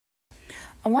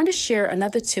I want to share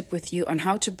another tip with you on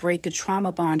how to break a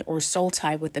trauma bond or soul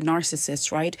tie with the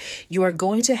narcissist, right? You are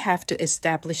going to have to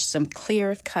establish some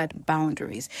clear-cut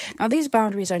boundaries. Now, these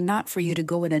boundaries are not for you to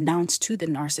go and announce to the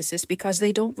narcissist because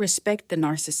they don't respect the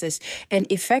narcissist.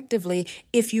 And effectively,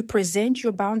 if you present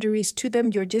your boundaries to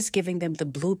them, you're just giving them the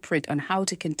blueprint on how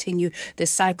to continue the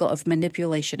cycle of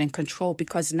manipulation and control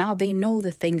because now they know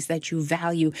the things that you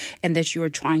value and that you are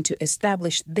trying to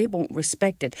establish. They won't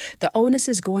respect it. The onus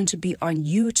is going to be on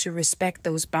you to respect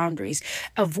those boundaries.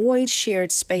 Avoid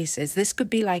shared spaces. This could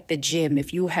be like the gym.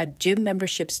 If you had gym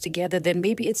memberships together, then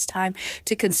maybe it's time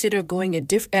to consider going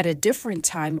at a different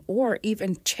time or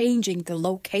even changing the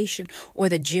location or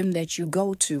the gym that you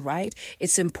go to, right?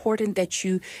 It's important that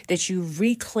you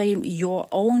reclaim your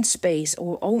own space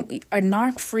or a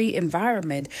narc-free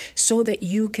environment so that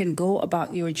you can go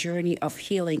about your journey of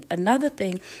healing. Another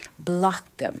thing, block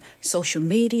them. Social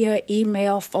media,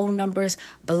 email, phone numbers,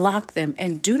 block them.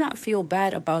 And do not feel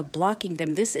bad about blocking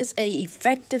them. This is an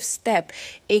effective step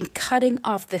in cutting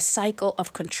off the cycle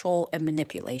of control and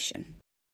manipulation.